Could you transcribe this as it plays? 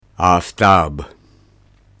آفتاب.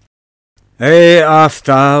 اے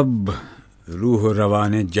آفتاب، روح و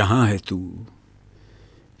روان جہاں ہے تو،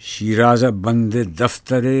 شیرازہ بند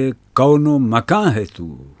دفتر کون و مکاں ہے تو،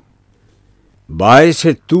 باعث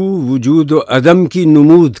ہے تو وجود و عدم کی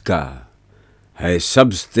نمود کا، ہے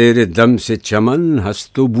سبز تیرے دم سے چمن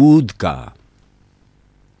ہست و بود کا.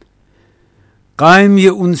 قائم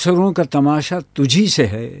یہ عنصروں کا تماشا تجھی سے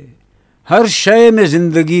ہے، ہر شے میں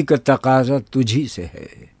زندگی کا تقاضا تجھی سے ہے،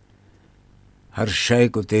 ہر شے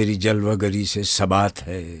کو تیری جلوہ گری سے ثبات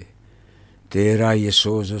ہے، تیرا یہ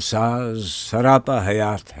سوز و ساز سراپا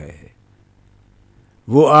حیات ہے.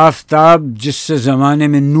 وہ آفتاب جس سے زمانے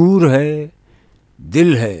میں نور ہے،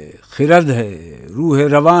 دل ہے، خرد ہے، روح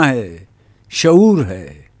رواں ہے، شعور ہے.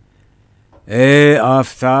 اے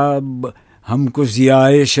آفتاب، ہم کو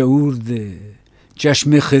ضیائے شعور دے،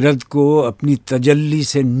 چشم خرد کو اپنی تجلی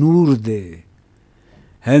سے نور دے.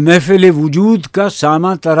 ہے محفل وجود کا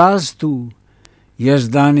ساماں تراز تو،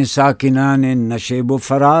 یزدان ساکنان نشیب و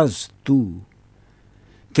فراز تو.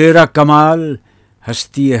 تیرا کمال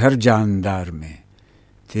ہستی ہر جاندار میں،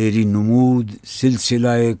 تیری نمود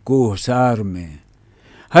سلسلہ کوہسار میں،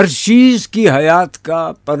 ہر چیز کی حیات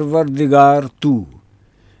کا پروردگار تو،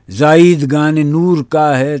 زائیدگان نور کا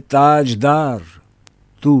ہے تاجدار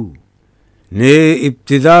تو. نے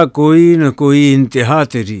ابتدا کوئی نہ کوئی انتہا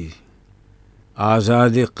تیری،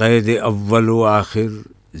 آزاد قید اول و آخر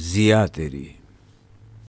ضیا تیری.